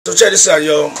So check this out,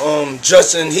 yo.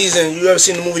 Justin, you ever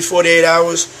seen the movie 48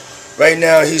 Hours? Right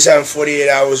now, he's having 48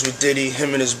 hours with Diddy,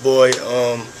 him and his boy.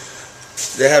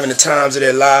 They're having the times of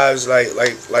their lives, where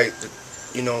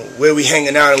we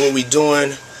hanging out and what we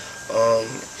doing.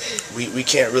 We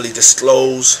can't really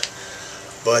disclose,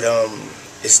 but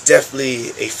it's definitely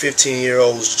a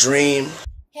 15-year-old's dream.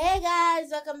 Hey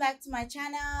guys, welcome back to my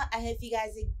channel. I hope you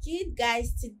guys are good,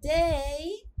 guys.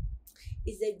 Today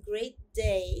is a great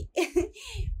day.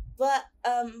 But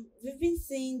we've been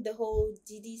seeing the whole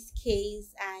Diddy's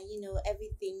case and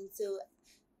everything. So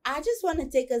I just want to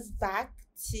take us back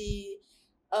to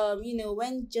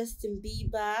when Justin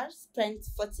Bieber spent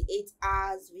 48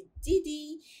 hours with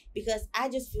Diddy, because I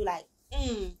just feel like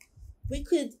we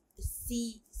could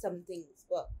see some things.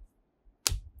 But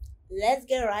let's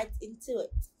get right into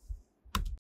it.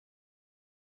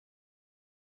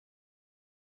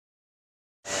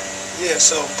 Yeah,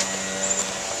 so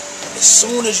as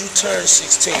soon as you turn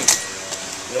 16, you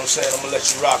know what I'm saying, I'm gonna let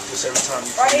you rock this every time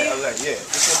you come to LA. Yeah,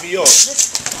 this gonna be yours.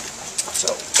 So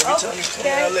every time you come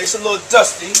to LA, it's a little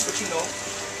dusty, but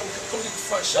come get the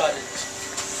front shot of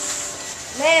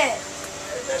this. Man.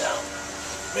 Edit that out.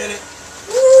 Minute.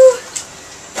 Woo.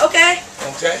 Okay.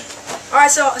 Okay. Alright,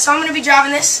 so I'm gonna be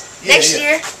driving this next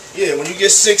year. Yeah, when you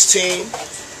get 16,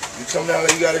 you come down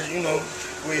there, you gotta,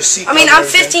 wear your seat. I mean, I'm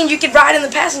 15, you could ride in the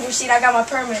passenger seat. I got my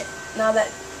permit. Not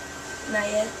yet.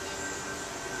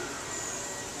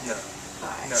 No.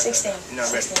 Alright, 16. You're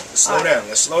not ready. 16. Let's slow down.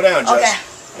 Let's slow down, Josh. Okay.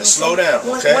 Let's slow down,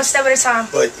 okay? One step at a time.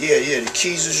 But yeah, the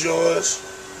keys is yours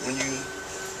when you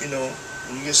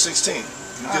get 16.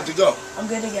 You're good to go. I'm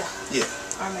good to go. Yeah.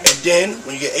 Alright. And then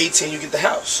when you get 18, you get the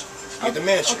house. You get the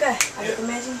mansion. Okay. I get the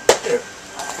mansion? Yeah.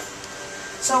 Alright.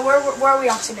 So where are we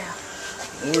off to now?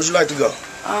 Where would you like to go?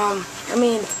 I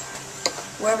mean,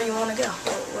 wherever you want to go.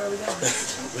 Where are we going?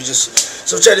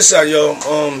 So check this out, yo.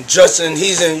 Justin,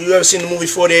 you ever seen the movie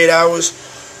 48 Hours?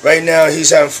 Right now,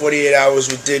 he's having 48 hours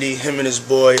with Diddy, him and his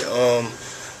boy.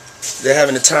 They're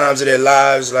having the times of their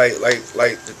lives,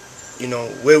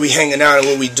 where we hanging out and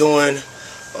what we doing.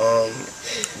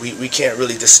 We can't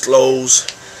really disclose,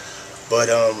 but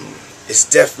it's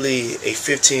definitely a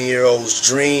 15-year-old's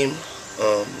dream.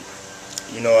 I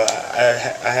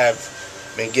have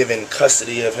been given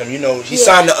custody of him. He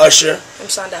signed to Usher. I'm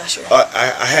signed to Usher.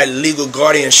 I had legal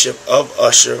guardianship of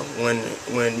Usher when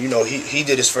he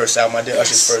did his first album. I did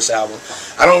Usher's first album.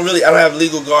 I don't have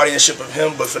legal guardianship of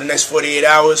him, but for the next 48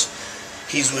 hours,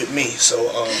 he's with me. So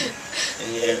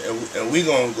and we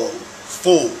gonna go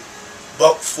full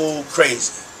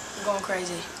crazy. I'm going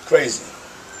crazy. Crazy.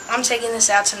 I'm taking this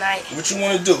out tonight. What you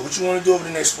want to do? What you want to do over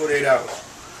the next 48 hours?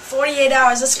 48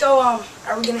 hours. Let's go.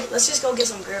 Let's just go get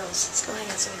some girls. Let's go hang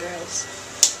out with some girls.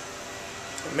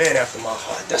 A man after my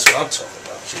heart. That's what I'm talking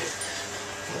about, kid.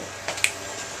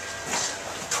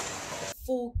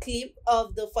 Full clip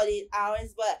of the 48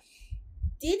 hours, but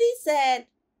Diddy said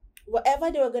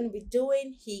whatever they were going to be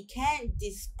doing, he can't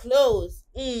disclose.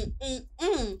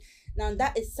 Now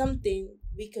that is something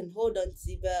we can hold on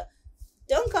to, but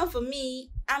don't come for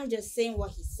me. I'm just saying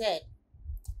what he said.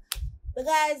 But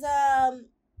guys,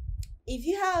 if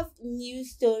you have news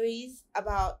stories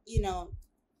about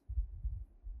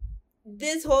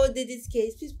this whole Diddy's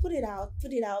case, please put it out,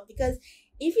 because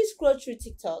if you scroll through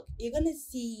TikTok, you're gonna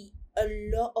see a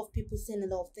lot of people saying a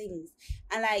lot of things,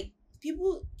 and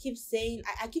people keep saying,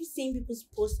 I keep seeing people's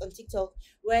posts on TikTok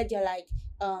where they're like,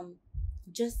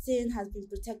 Justin has been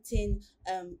protecting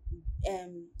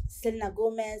Selena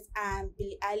Gomez and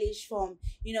Billie Eilish from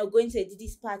going to a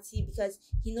Diddy's party because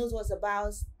he knows what's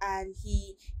about, and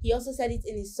he also said it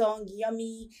in his song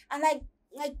Yummy, and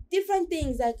like different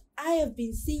things. I have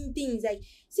been seeing things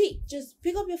see, just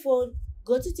pick up your phone,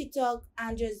 go to TikTok,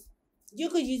 and you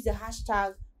could use the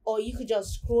hashtag, or you could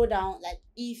just scroll down.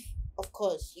 If of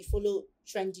course you follow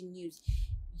trending news,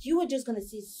 you are just gonna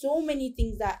see so many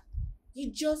things that you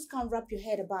just can't wrap your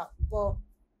head about. But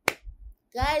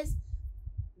guys,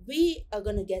 we are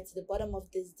gonna get to the bottom of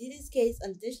this Diddy's case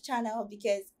on this channel,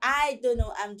 because I don't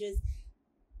know, I'm just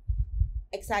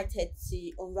excited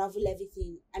to unravel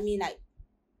everything. I mean,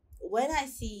 when I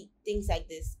see things like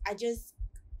this, I just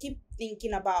keep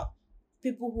thinking about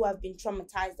people who have been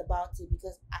traumatized about it,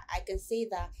 because I can say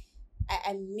that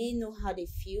I may know how they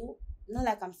feel. Not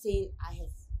like I'm saying I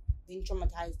have been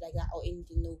traumatized like that or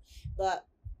anything, no, but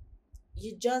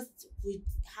you just would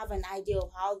have an idea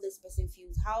of how this person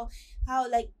feels, how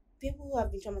people who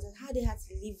have been traumatized, how they had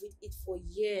to live with it for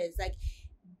years.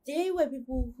 They were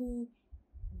people who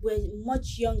were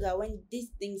much younger when these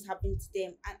things happened to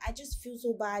them, and I just feel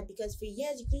so bad, because for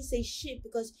years you couldn't say shit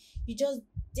because you just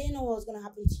didn't know what was going to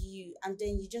happen to you, and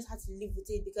then you just had to live with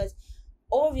it because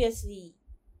obviously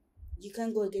you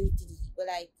can't go against Diddy, but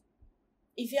like,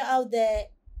 if you're out there,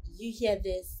 you hear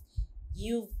this,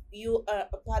 you are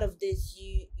a part of this,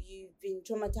 you've been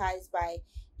traumatized by,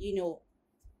 you know,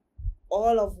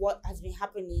 all of what has been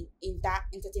happening in that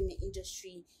entertainment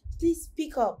industry, please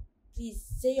speak up. Please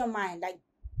say your mind. Like,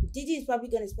 Diddy is probably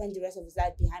going to spend the rest of his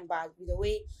life behind bars with the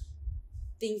way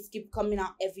things keep coming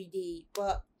out every day.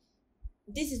 But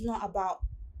this is not about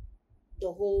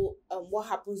the whole what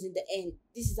happens in the end.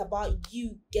 This is about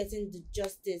you getting the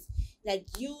justice, like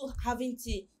you having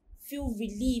to feel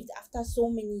relieved after so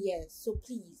many years. So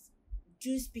please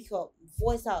do speak up,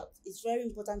 voice out. It's very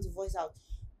important to voice out.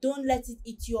 Don't let it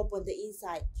eat you up on the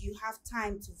inside. You have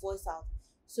time to voice out,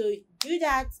 so do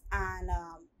that. And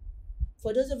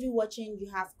for those of you watching,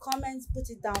 you have comments, put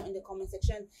it down in the comment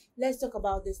section. Let's talk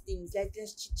about these things. Let's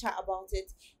chit chat about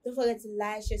it. Don't forget to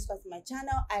like, share, subscribe to my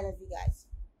channel. I love you guys.